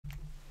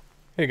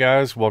Hey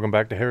guys, welcome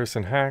back to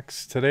Harrison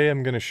Hacks. Today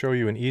I'm going to show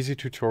you an easy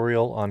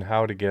tutorial on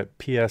how to get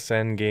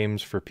PSN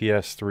Games for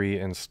PS3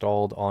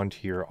 installed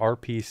onto your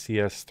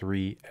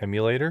RPCS3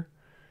 emulator.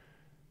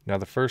 Now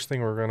the first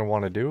thing we're going to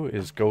want to do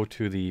is go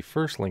to the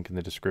first link in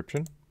the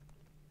description,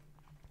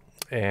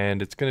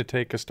 and it's going to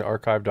take us to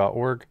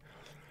archive.org,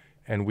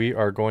 and we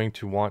are going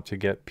to want to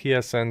get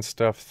PSN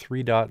Stuff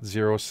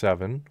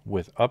 3.07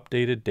 with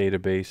updated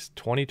database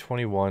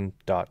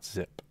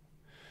 2021.zip.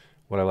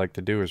 What I like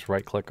to do is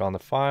right click on the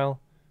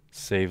file,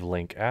 save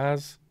link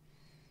as,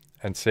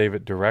 and save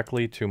it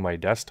directly to my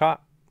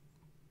desktop.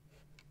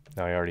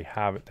 Now I already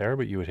have it there,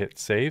 but you would hit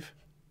save.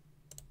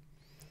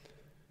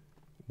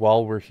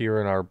 While we're here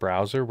in our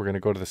browser, we're going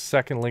to go to the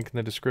second link in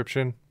the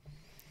description,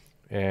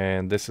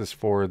 and this is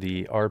for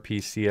the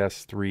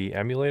RPCS3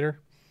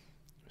 emulator.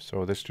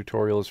 So this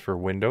tutorial is for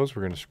Windows.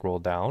 We're going to scroll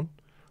down.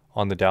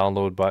 On the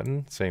download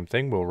button, same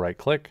thing, we'll right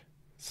click,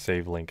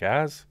 save link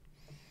as,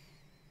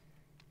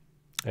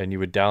 and you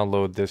would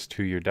download this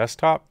to your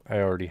desktop. I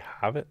already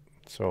have it,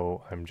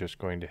 so I'm just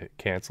going to hit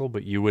cancel,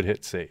 but you would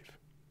hit save.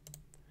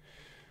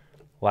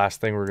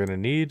 Last thing we're going to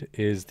need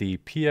is the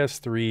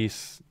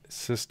PS3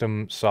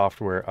 system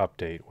software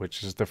update,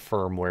 which is the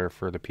firmware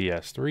for the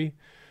PS3.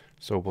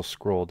 So we'll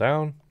scroll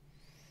down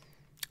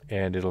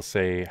and it'll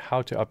say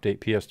how to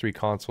update PS3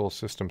 console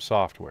system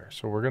software.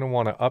 So we're going to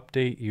want to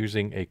update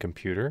using a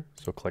computer.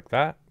 So click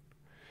that.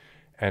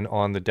 And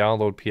on the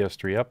download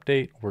PS3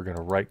 update, we're going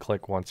to right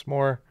click once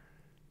more,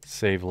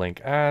 save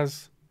link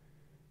as,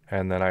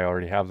 and then I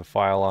already have the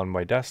file on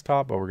my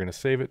desktop, but we're going to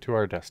save it to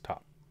our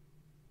desktop.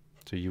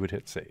 So you would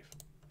hit save.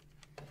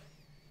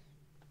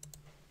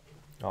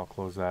 I'll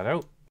close that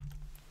out.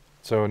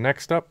 So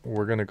next up,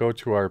 we're going to go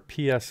to our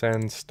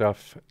PSN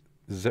Stuff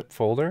zip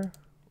folder,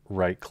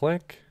 right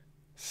click,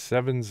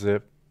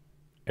 7-zip,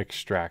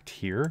 extract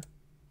here.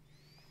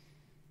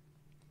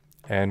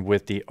 And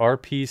with the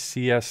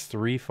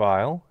RPCS3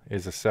 file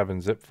is a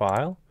 7-zip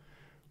file,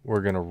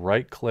 we're going to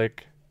right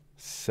click,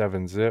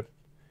 7-zip,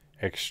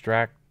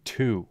 extract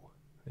to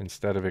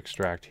instead of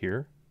extract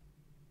here.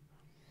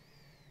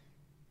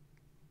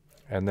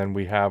 And then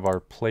we have our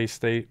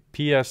PS3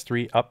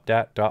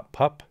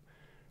 updat.pup.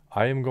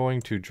 I am going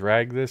to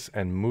drag this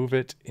and move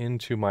it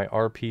into my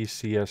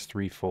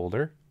RPCS3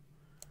 folder,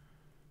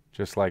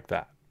 just like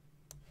that.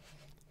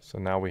 So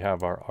now we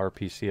have our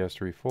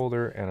RPCS3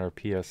 folder and our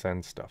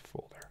PSN stuff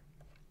folder.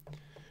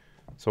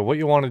 So what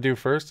you want to do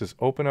first is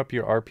open up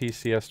your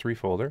RPCS3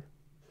 folder.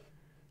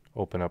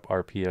 Open up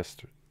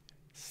rps3.exe.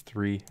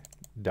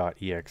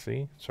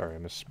 Sorry, I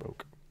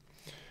misspoke.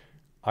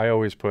 I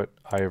always put,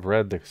 I have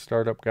read the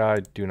startup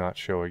guide, do not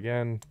show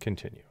again,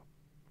 continue.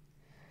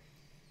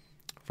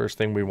 First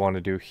thing we want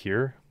to do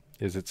here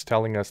is it's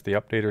telling us the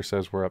updater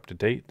says we're up to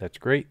date. That's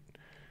great.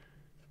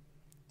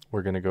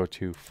 We're going to go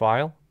to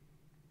File,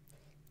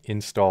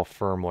 Install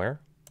Firmware,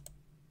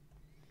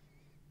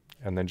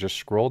 and then just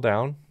scroll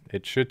down.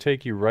 It should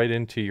take you right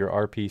into your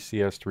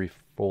RPCS3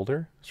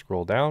 folder.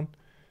 Scroll down.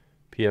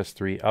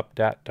 PS3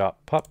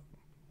 updat.pup,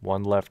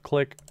 one left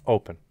click,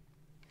 open.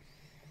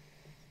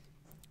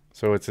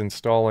 So it's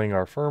installing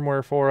our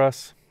firmware for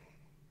us.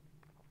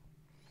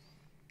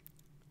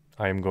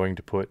 I am going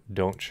to put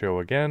don't show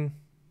again.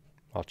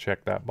 I'll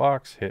check that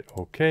box, hit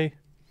OK.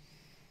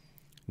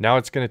 Now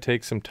it's going to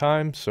take some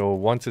time, so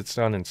once it's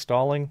done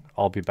installing,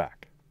 I'll be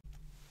back.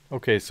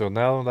 Okay, so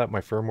now that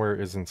my firmware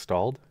is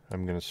installed,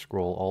 I'm going to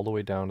scroll all the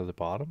way down to the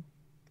bottom.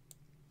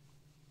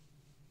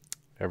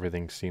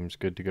 Everything seems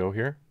good to go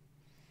here.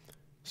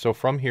 So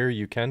from here,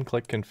 you can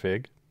click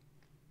config,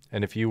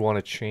 and if you want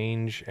to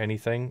change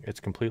anything, it's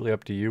completely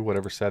up to you,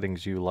 whatever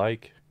settings you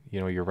like. You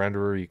know, your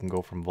renderer, you can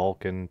go from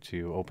Vulkan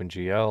to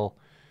OpenGL.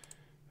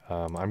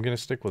 I'm going to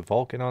stick with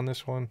Vulkan on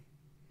this one,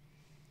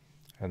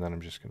 and then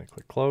I'm just going to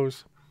click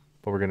close.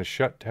 But we're going to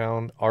shut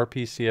down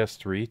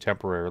RPCS3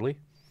 temporarily,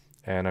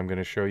 and I'm going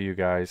to show you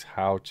guys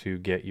how to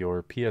get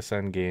your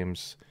PSN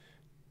Games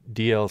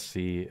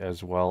DLC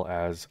as well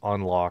as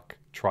unlock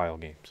trial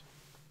games.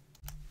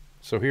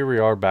 So here we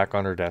are back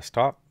on our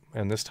desktop,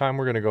 and this time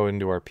we're going to go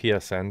into our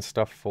PSN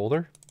stuff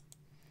folder.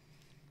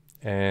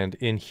 And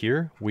in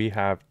here we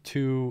have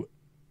two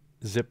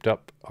zipped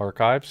up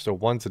archives. So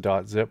one's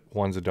a .zip,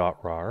 one's a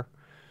 .rar.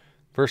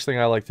 First thing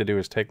I like to do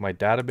is take my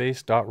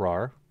database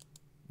 .rar,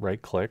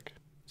 right click,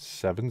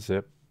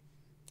 7-zip,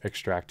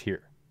 extract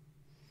here.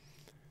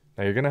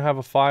 Now you're going to have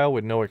a file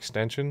with no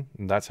extension,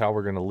 and that's how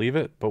we're going to leave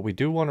it, but we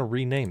do want to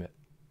rename it.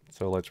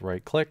 So let's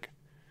right click,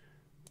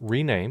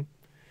 rename,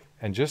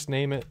 and just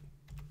name it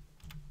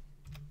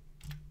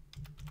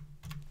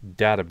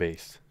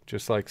database,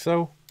 just like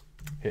so.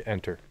 Hit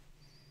enter.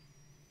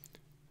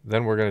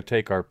 Then we're going to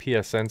take our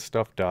PSN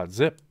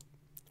stuff.zip,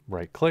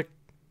 right click,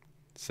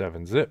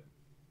 7-zip,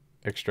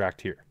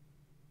 extract here.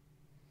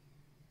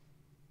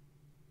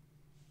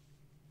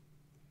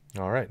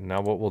 All right, now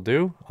what we'll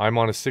do, I'm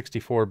on a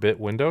 64-bit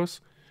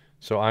Windows,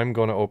 so I'm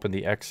going to open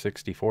the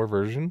x64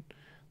 version.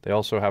 They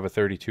also have a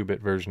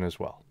 32-bit version as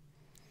well.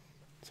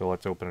 So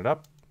let's open it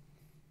up.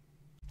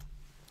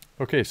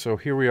 Okay, so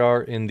here we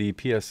are in the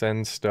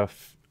PSN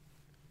stuff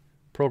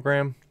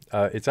program.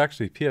 It's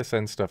actually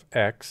PSN Stuff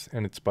X,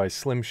 and it's by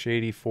Slim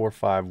Shady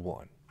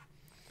 451.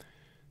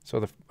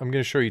 So I'm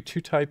going to show you two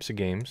types of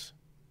games.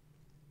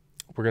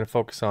 We're going to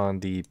focus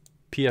on the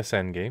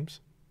PSN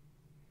games,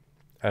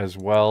 as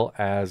well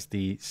as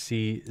the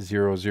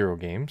C00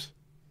 games.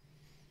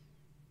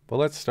 But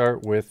let's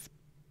start with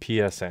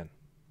PSN.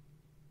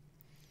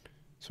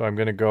 So I'm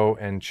going to go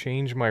and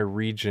change my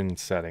region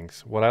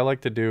settings. What I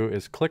like to do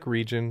is click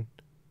region.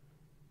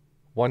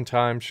 One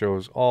time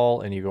shows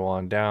all, and you go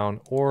on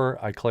down, or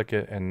I click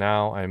it and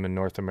now I'm in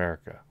North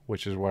America,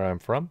 which is where I'm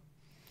from.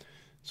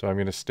 So I'm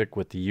going to stick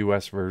with the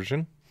US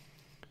version.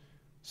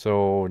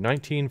 So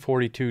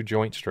 1942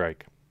 Joint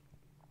Strike.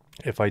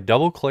 If I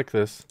double click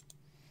this,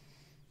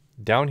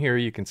 down here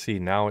you can see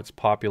now it's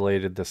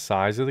populated the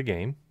size of the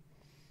game.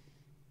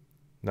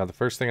 Now the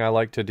first thing I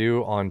like to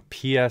do on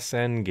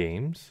PSN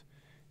games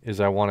is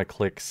I want to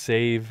click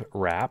Save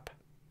Wrap.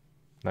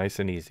 Nice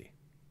and easy.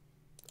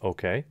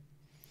 Okay.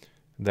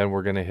 Then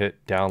we're going to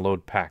hit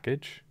Download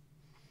Package,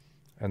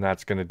 and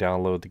that's going to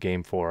download the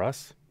game for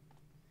us.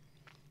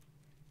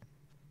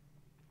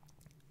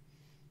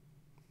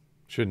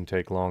 Shouldn't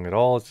take long at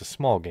all. It's a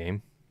small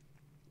game.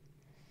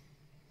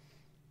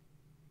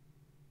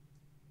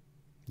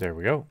 There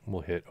we go.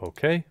 We'll hit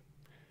OK.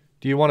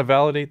 Do you want to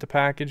validate the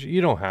package? You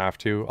don't have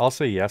to. I'll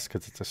say yes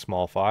because it's a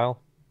small file.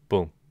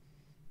 Boom.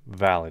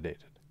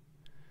 Validated.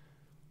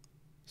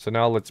 So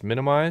now let's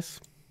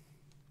minimize,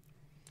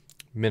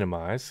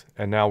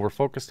 and now we're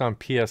focused on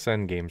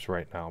PSN games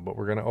right now, but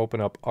we're going to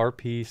open up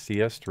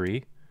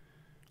RPCS3,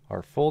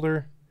 our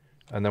folder,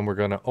 and then we're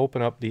going to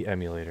open up the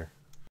emulator.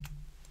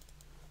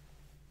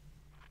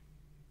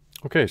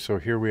 Okay, so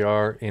here we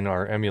are in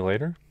our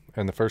emulator,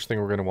 and the first thing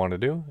we're going to want to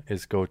do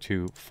is go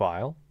to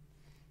File,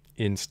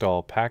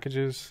 Install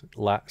Packages,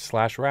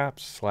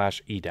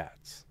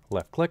 /wraps/edats.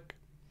 Left click.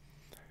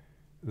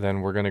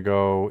 Then we're going to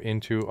go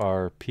into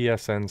our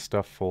PSN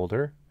stuff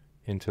folder,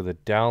 into the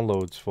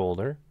downloads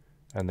folder,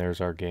 and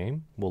there's our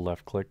game. We'll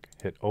left click,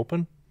 hit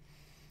open.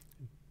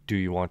 Do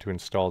you want to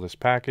install this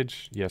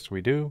package? Yes,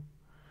 we do.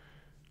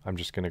 I'm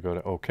just going to go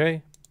to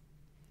OK.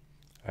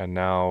 And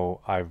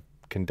now I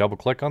can double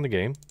click on the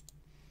game,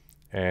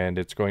 and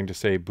it's going to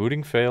say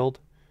booting failed,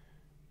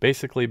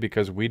 basically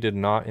because we did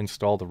not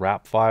install the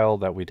wrap file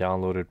that we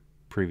downloaded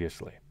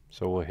previously.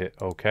 So we'll hit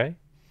OK.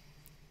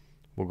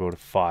 We'll go to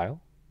File,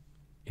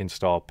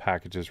 Install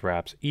Packages,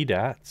 Wraps,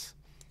 edats.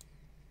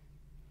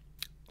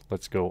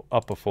 Let's go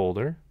up a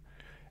folder,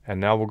 and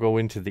now we'll go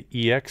into the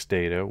EX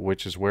data,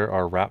 which is where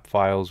our wrap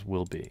files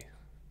will be.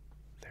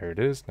 There it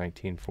is,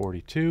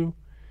 1942.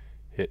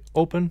 Hit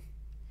open.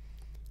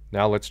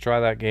 Now let's try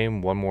that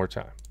game one more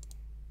time.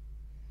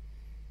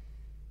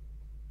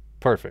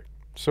 Perfect.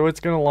 So it's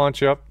going to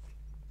launch up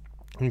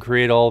and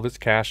create all of its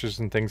caches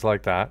and things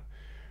like that.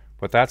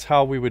 But that's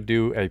how we would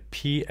do a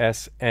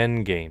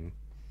PSN game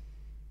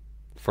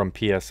from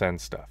PSN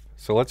stuff.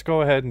 So let's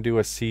go ahead and do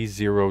a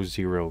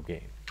C00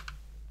 game.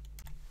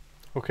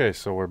 Okay,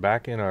 so we're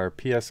back in our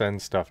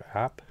PSN stuff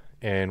app,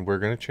 and we're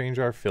going to change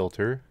our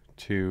filter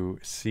to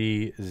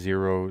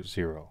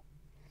C00.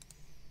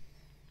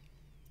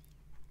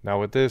 Now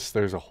with this,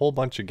 there's a whole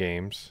bunch of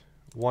games.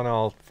 One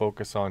I'll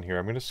focus on here.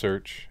 I'm going to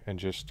search and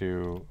just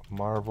do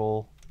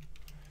Marvel,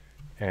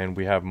 and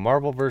we have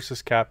Marvel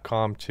vs.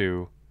 Capcom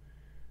 2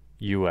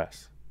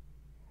 US.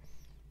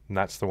 And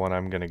that's the one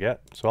I'm going to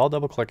get. So I'll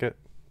double click it.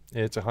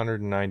 It's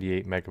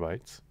 198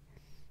 megabytes.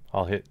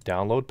 I'll hit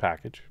download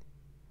package.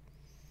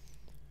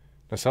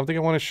 Now something I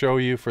want to show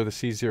you for the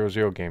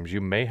C00 games,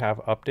 you may have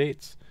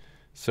updates.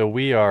 So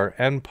we are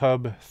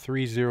npub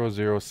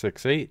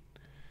 30068.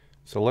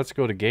 So let's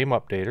go to game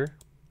updater.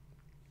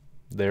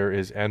 There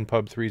is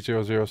npub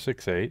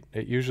 30068.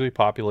 It usually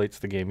populates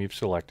the game you've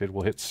selected.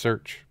 We'll hit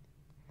search.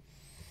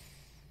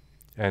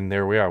 And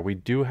there we are. We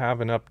do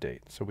have an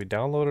update. So we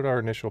downloaded our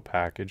initial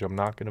package. I'm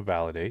not going to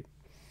validate.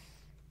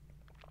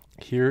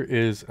 Here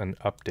is an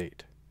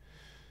update.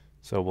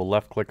 So we'll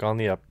left click on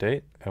the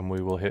update and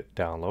we will hit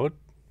download.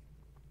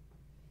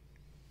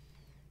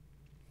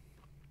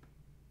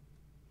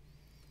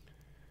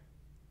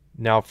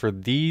 Now for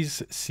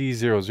these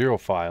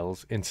C00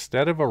 files,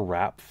 instead of a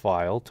wrap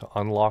file to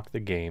unlock the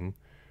game,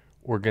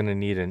 we're going to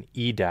need an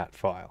edat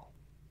file.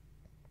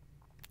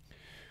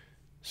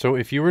 So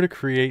if you were to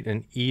create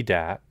an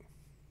edat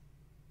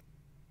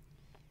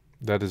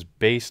that is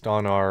based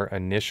on our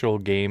initial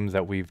game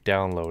that we've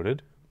downloaded,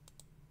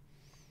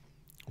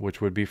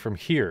 which would be from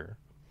here,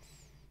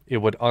 it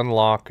would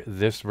unlock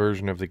this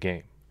version of the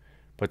game.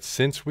 But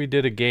since we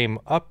did a game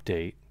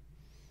update,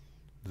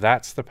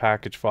 that's the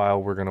package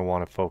file we're going to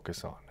want to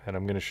focus on. And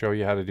I'm going to show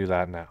you how to do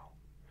that now.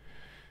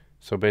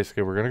 So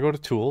basically we're going to go to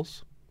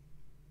Tools,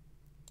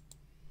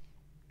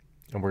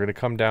 and we're going to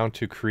come down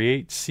to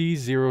Create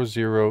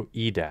C00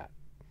 edat.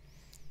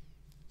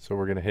 So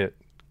we're going to hit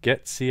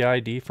Get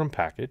CID from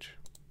Package.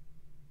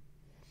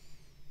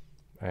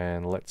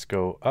 And let's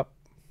go up.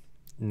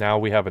 Now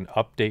we have an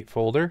update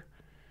folder.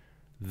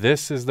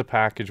 This is the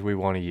package we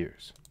want to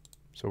use.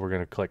 So we're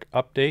going to click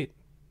Update.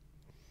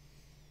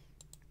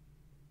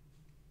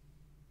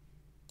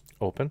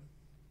 open.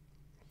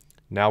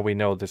 Now we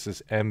know this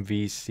is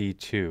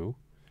MVC2.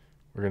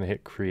 We're going to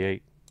hit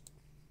create.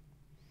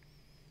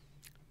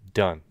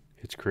 Done.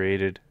 It's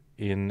created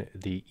in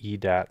the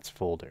eDATS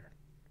folder.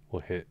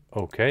 We'll hit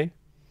OK.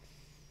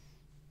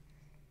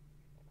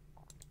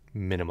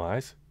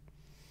 Minimize.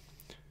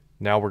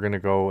 Now we're going to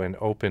go and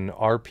open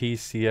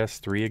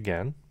RPCS3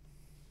 again.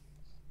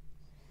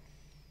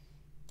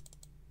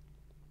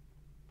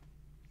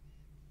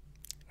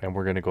 And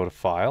we're going to go to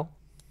File,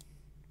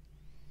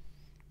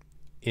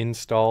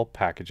 Install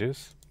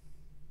Packages,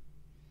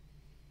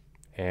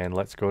 and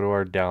let's go to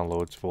our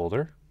Downloads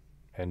folder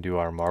and do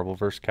our Marvel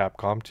vs.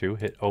 Capcom 2,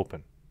 hit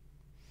Open.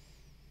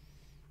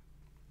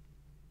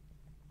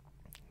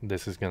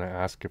 This is going to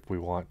ask if we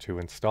want to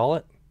install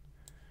it.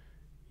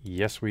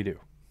 Yes, we do.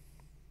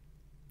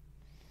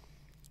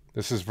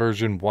 This is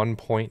version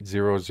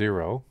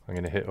 1.00. I'm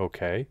going to hit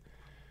OK.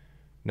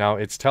 Now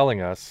it's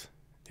telling us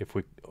if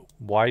we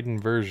widen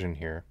version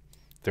here,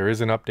 there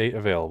is an update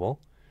available.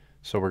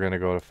 So we're going to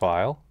go to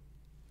File,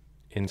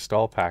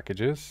 Install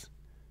Packages.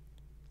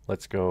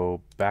 Let's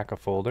go back a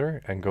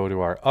folder and go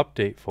to our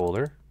Update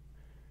folder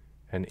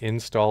and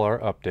install our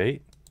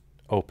update.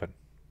 Open.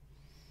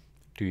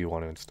 Do you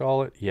want to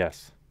install it?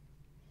 Yes.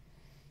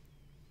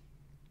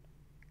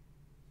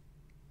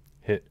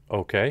 Hit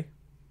OK.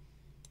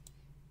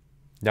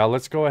 Now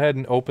let's go ahead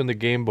and open the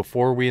game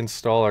before we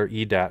install our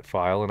eDAT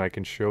file, and I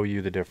can show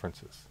you the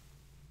differences.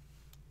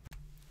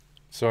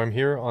 So I'm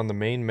here on the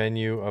main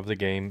menu of the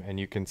game, and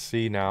you can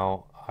see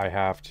now I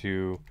have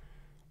to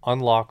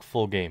unlock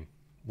full game,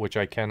 which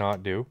I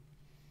cannot do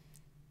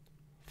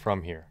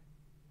from here.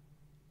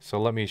 So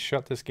let me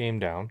shut this game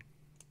down.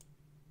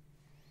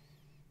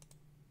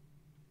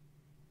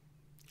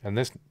 And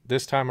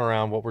this time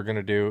around, what we're going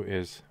to do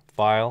is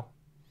File,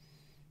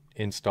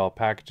 Install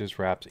Packages,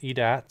 Wraps,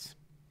 eDATS.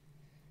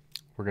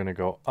 We're going to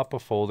go up a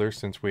folder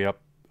since we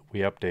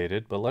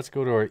updated, but let's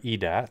go to our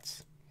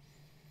eDATS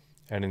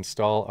and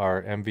install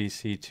our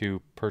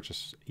MVC2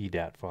 purchase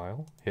eDAT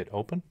file. Hit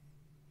Open.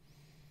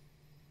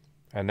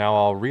 And now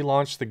I'll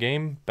relaunch the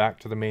game back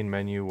to the main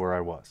menu where I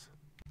was.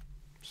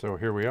 So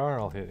here we are.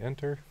 I'll hit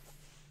Enter.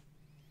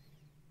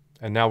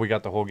 And now we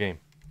got the whole game.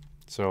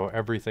 So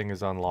everything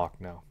is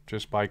unlocked now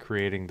just by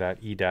creating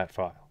that eDAT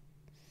file.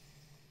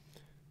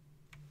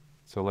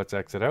 So let's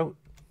exit out.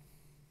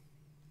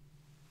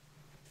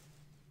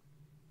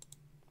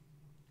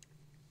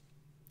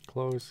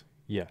 Close.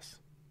 Yes.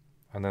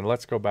 And then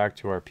let's go back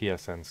to our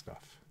PSN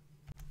stuff.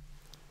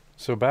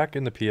 So back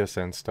in the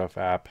PSN stuff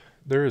app,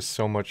 there is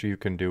so much you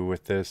can do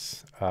with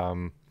this.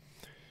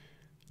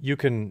 You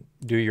can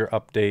do your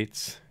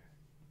updates.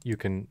 You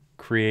can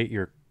create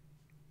your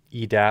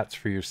eDATs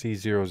for your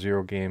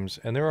C00 games,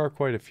 and there are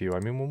quite a few. I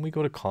mean, when we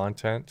go to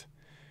content,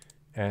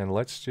 and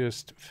let's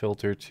just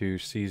filter to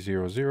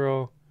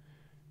C00,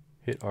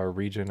 hit our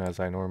region as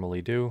I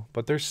normally do,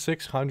 but there's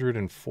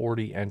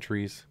 640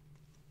 entries.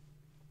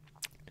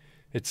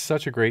 It's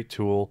such a great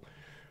tool.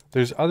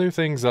 There's other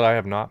things that I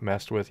have not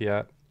messed with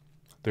yet.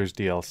 There's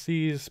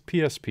DLCs,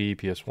 PSP,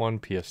 PS1,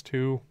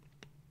 PS2,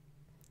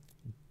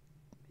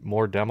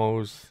 more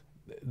demos.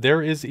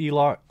 There is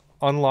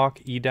unlock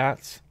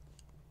eDATs.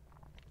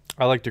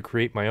 I like to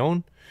create my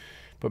own,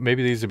 but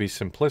maybe these would be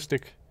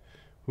simplistic.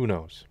 Who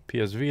knows?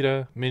 PS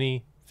Vita,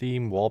 Mini,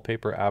 Theme,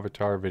 Wallpaper,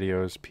 Avatar,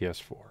 Videos,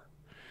 PS4.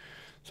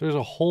 So there's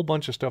a whole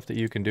bunch of stuff that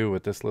you can do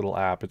with this little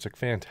app. It's a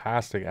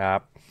fantastic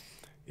app.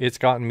 It's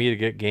gotten me to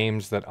get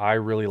games that I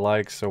really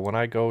like. So when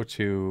I go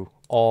to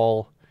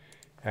All,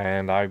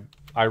 and I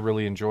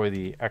really enjoy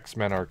the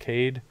X-Men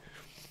arcade,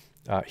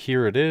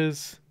 here it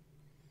is.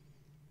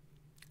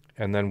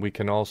 And then we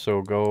can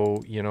also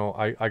go, you know,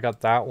 I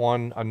got that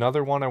one.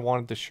 Another one I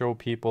wanted to show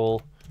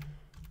people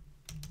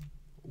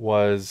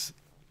was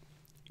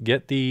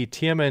get the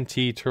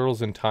TMNT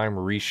Turtles in Time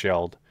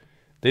Reshelled.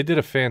 They did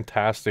a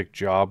fantastic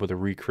job with the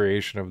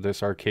recreation of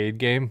this arcade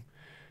game.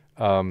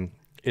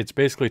 It's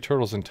basically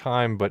Turtles in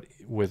Time, but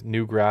with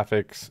new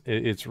graphics.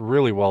 It's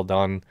really well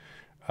done.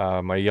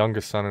 My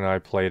youngest son and I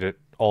played it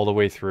all the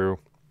way through,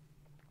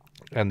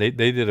 and they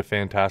did a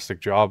fantastic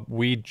job.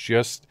 We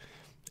just,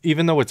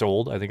 even though it's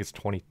old, I think it's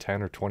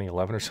 2010 or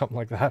 2011 or something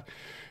like that,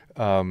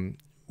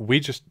 we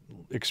just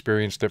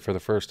experienced it for the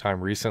first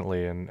time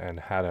recently and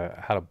had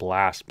a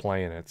blast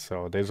playing it.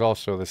 So there's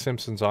also The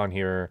Simpsons on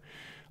here,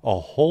 a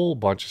whole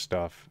bunch of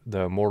stuff,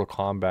 the Mortal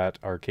Kombat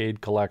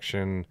arcade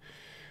collection.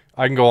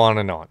 I can go on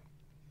and on.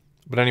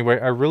 But anyway,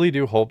 I really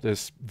do hope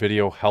this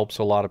video helps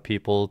a lot of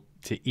people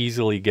to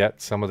easily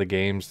get some of the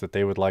games that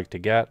they would like to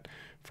get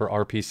for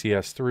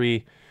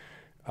RPCS3.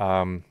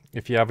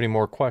 If you have any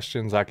more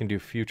questions, I can do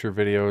future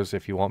videos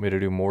if you want me to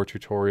do more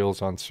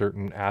tutorials on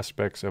certain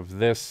aspects of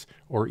this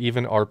or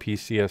even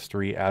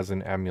RPCS3 as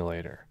an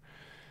emulator.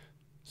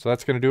 So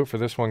that's going to do it for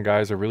this one,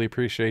 guys. I really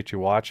appreciate you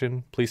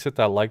watching. Please hit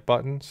that like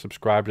button,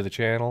 subscribe to the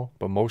channel,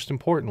 but most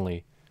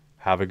importantly,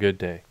 have a good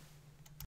day.